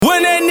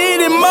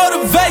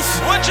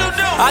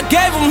I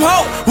gave him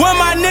hope when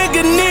my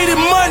nigga needed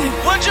money.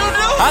 What you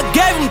do? I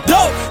gave him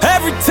dope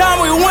every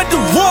time we went to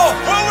war.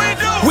 What we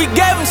do? We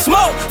gave him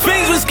smoke,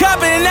 things was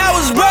copping and I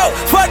was broke.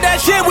 Fuck that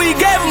shit, we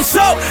gave him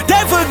soap. They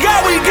forgot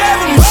we gave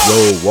him hope.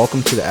 Yo,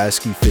 welcome to the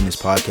Ask You Fitness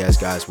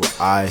podcast, guys, where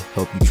I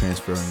help you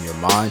transfer in your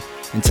mind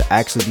into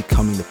actually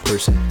becoming the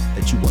person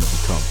that you want to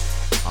become.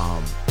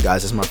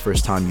 Guys, this is my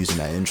first time using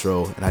that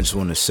intro, and I just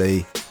want to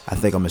say I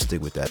think I'm gonna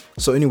stick with that.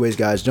 So anyways,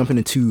 guys, jumping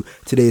into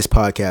today's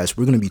podcast,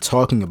 we're gonna be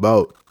talking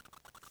about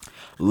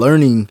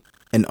learning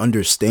and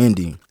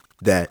understanding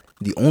that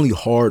the only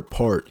hard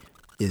part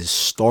is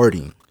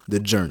starting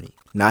the journey,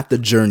 not the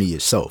journey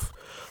itself.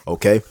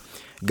 Okay,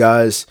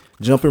 guys,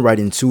 jumping right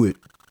into it.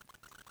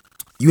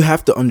 You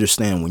have to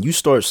understand when you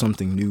start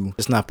something new,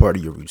 it's not part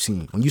of your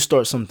routine. When you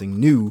start something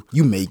new,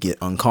 you may get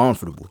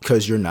uncomfortable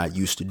because you're not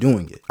used to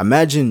doing it.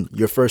 Imagine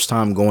your first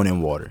time going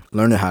in water,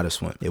 learning how to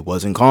swim. It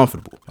wasn't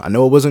comfortable. I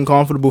know it wasn't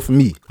comfortable for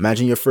me.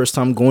 Imagine your first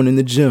time going in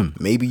the gym.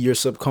 Maybe you're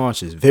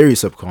subconscious, very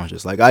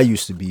subconscious, like I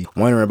used to be,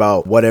 wondering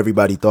about what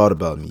everybody thought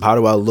about me. How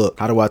do I look?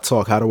 How do I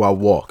talk? How do I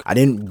walk? I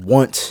didn't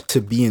want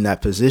to be in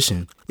that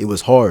position. It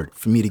was hard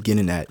for me to get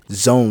in that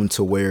zone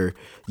to where,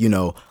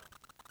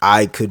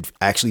 I could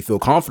actually feel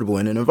comfortable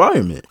in an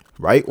environment,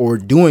 right? Or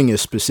doing a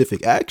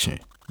specific action,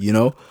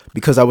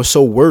 because I was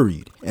so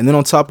worried. And then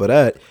on top of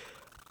that,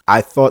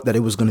 I thought that it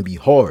was going to be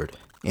hard,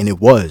 and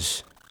it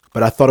was,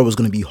 but I thought it was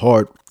going to be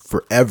hard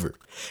forever.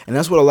 And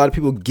that's what a lot of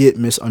people get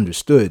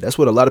misunderstood. That's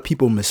what a lot of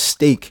people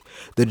mistake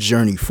the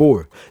journey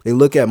for. They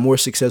look at more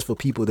successful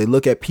people. They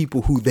look at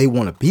people who they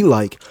want to be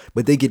like,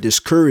 but they get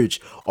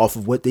discouraged off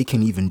of what they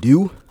can even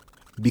do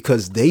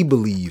because they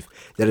believe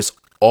that it's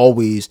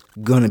always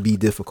gonna be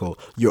difficult.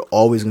 You're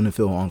always gonna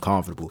feel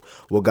uncomfortable.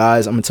 Well,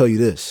 guys, I'm gonna tell you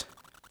this.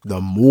 The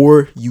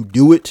more you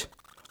do it,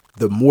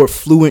 the more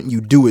fluent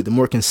you do it, the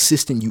more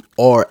consistent you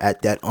are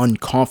at that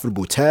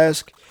uncomfortable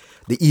task,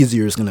 the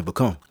easier it's gonna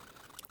become,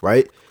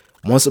 right?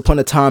 Once upon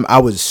a time, I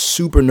was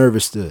super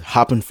nervous to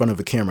hop in front of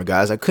a camera,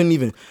 guys. I couldn't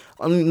even,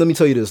 let me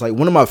tell you this, like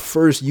one of my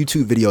first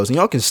YouTube videos, and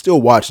y'all can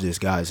still watch this,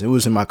 guys. It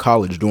was in my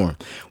college dorm.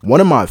 One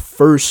of my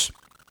first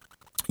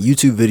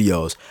YouTube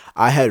videos,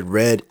 I had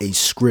read a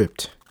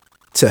script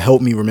to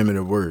help me remember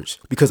the words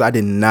because I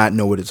did not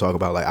know what to talk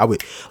about. Like I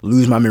would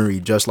lose my memory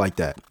just like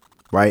that,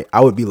 right?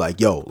 I would be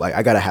like,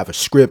 I gotta have a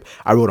script.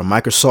 I wrote a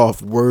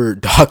Microsoft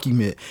Word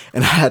document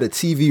and I had a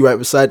TV right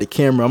beside the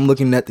camera. I'm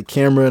looking at the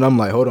camera and I'm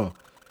like, hold on.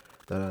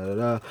 Da, da, da,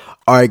 da.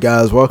 All right,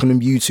 guys, welcome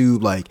to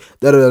YouTube. Like,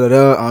 da, da, da,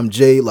 da, I'm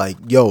Jay. Like,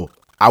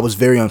 I was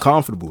very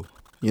uncomfortable.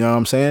 You know what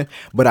I'm saying?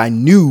 But I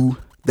knew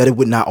that it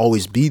would not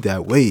always be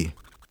that way.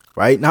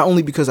 Right? Not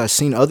only because I've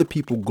seen other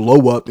people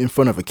glow up in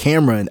front of a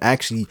camera and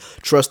actually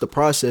trust the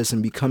process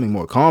and becoming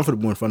more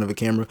comfortable in front of a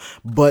camera,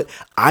 but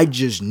I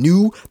just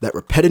knew that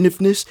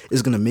repetitiveness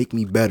is going to make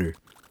me better.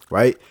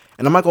 Right?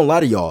 And I'm not going to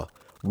lie to y'all.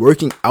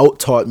 Working out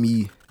taught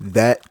me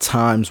that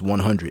times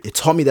 100. It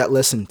taught me that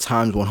lesson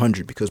times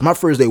 100 because my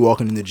first day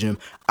walking in the gym,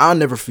 I'll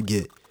never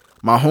forget.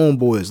 My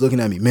homeboys looking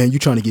at me, man, you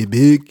trying to get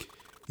big?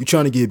 You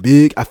trying to get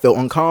big? I felt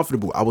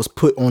uncomfortable. I was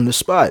put on the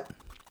spot.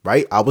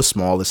 Right? I was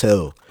small as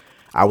hell.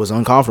 I was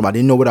uncomfortable. I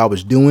didn't know what I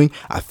was doing.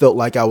 I felt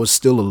like I was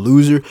still a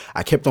loser.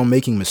 I kept on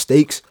making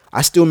mistakes.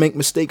 I still make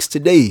mistakes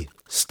today,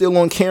 still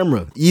on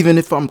camera, even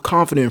if I'm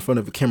confident in front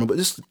of a camera. But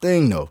this is the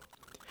thing, though.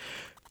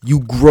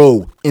 You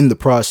grow in the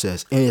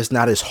process, and it's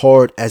not as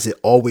hard as it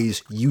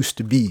always used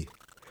to be.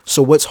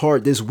 So what's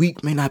hard this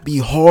week may not be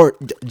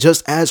hard,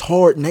 just as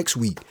hard next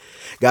week.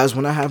 Guys,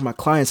 when I have my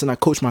clients and I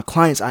coach my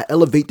clients, I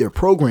elevate their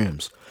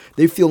programs.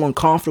 They feel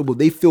uncomfortable.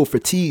 They feel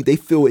fatigued. They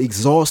feel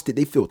exhausted.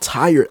 They feel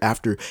tired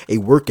after a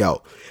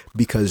workout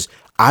because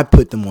I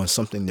put them on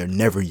something they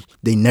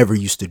never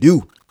used to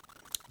do.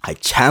 I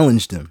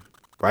challenged them,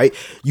 right?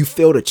 You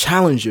fail to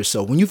challenge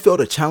yourself. When you fail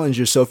to challenge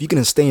yourself, you're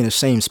going to stay in the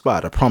same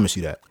spot. I promise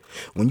you that.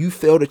 When you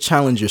fail to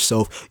challenge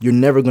yourself, you're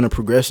never going to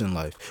progress in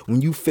life.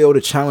 When you fail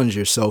to challenge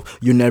yourself,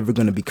 you're never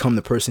going to become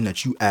the person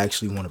that you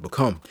actually want to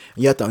become.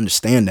 And you have to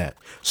understand that.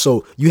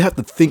 So you have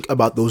to think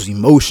about those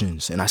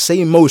emotions. And I say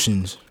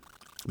emotions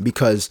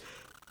because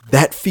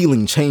that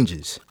feeling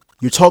changes.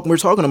 We're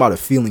talking about a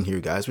feeling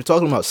here, guys. We're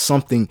talking about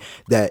something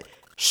that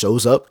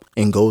shows up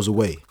and goes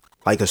away,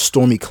 like a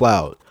stormy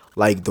cloud,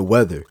 like the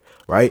weather,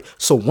 right?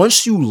 So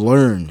once you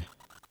learn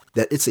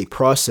that it's a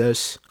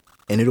process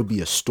and it'll be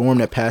a storm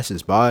that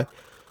passes by,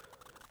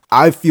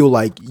 I feel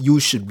like you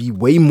should be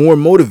way more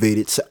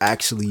motivated to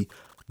actually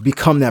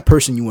become that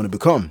person you want to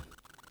become.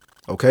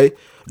 Okay?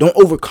 Don't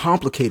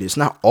overcomplicate it. It's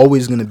not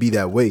always going to be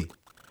that way.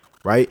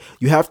 Right?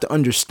 You have to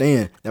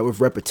understand that with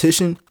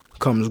repetition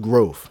comes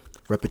growth.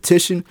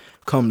 Repetition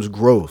comes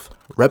growth.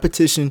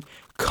 Repetition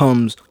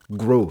comes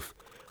growth.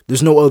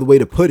 There's no other way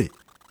to put it.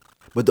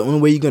 But the only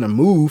way you're going to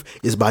move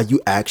is by you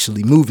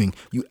actually moving,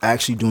 you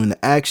actually doing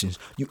the actions,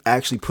 you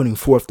actually putting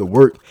forth the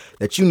work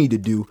that you need to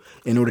do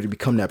in order to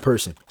become that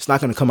person. It's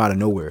not going to come out of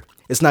nowhere.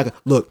 It's not going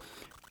to look.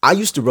 I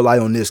used to rely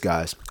on this,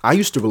 guys. I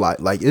used to rely,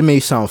 like, it may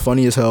sound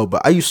funny as hell,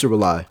 but I used to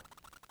rely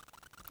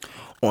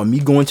on me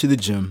going to the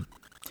gym,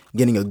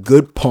 getting a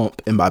good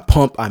pump. And by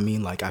pump, I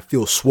mean like I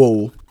feel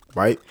swole.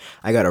 right?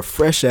 I got a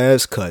fresh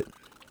ass cut,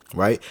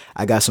 right?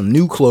 I got some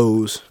new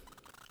clothes.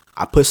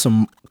 I put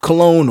some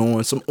cologne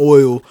on, some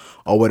oil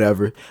or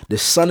whatever. The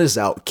sun is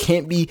out.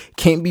 Can't be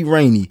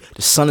rainy.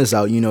 The sun is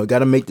out, got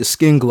to make the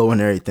skin glow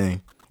and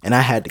everything. And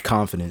I had the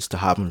confidence to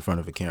hop in front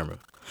of a camera.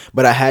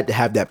 But I had to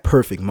have that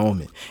perfect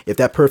moment. If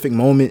that perfect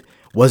moment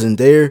wasn't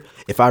there,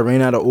 if I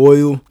ran out of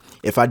oil,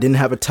 if I didn't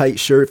have a tight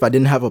shirt, if I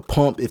didn't have a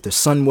pump, if the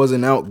sun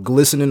wasn't out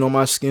glistening on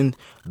my skin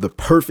the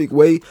perfect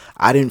way,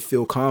 I didn't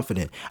feel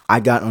confident. I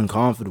got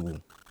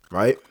uncomfortable,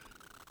 right?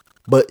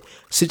 But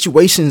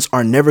situations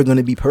are never going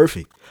to be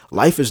perfect.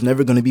 Life is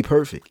never going to be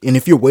perfect. And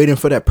if you're waiting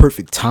for that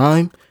perfect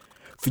time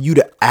for you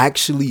to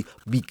actually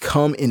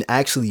become and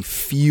actually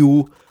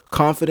feel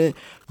confident,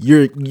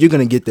 you're going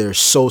to get there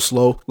so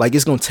slow. Like,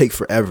 it's going to take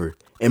forever.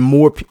 And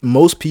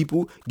most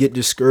people get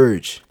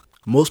discouraged.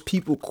 Most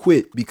people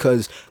quit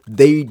because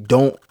they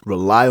don't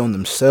rely on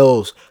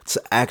themselves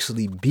to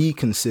actually be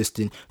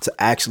consistent, to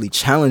actually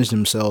challenge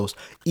themselves.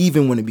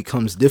 Even when it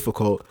becomes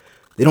difficult,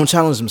 they don't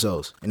challenge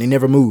themselves and they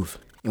never move.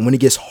 And when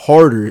it gets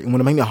harder, and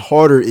what I mean by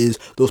harder is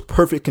those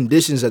perfect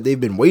conditions that they've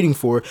been waiting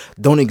for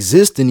don't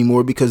exist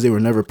anymore because they were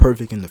never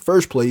perfect in the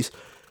first place,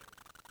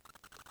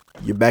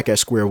 you're back at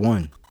square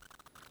one.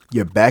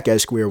 You're back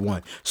at square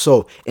one.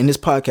 So in this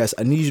podcast,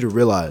 I need you to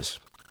realize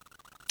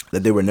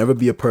that there will never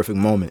be a perfect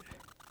moment.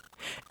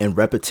 And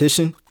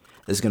repetition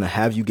is going to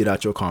have you get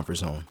out your comfort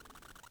zone.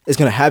 It's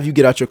going to have you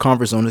get out your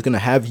comfort zone. It's going to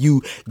have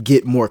you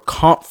get more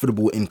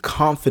comfortable and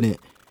confident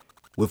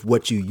with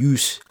what you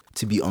used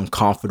to be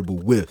uncomfortable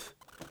with.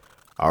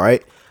 All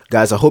right,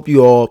 guys, I hope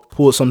you all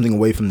pulled something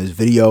away from this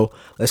video.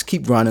 Let's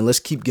keep grinding.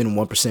 Let's keep getting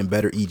 1%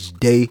 better each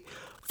day.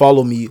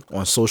 Follow me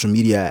on social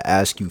media at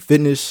Ask You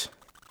Fitness.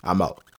 I'm out.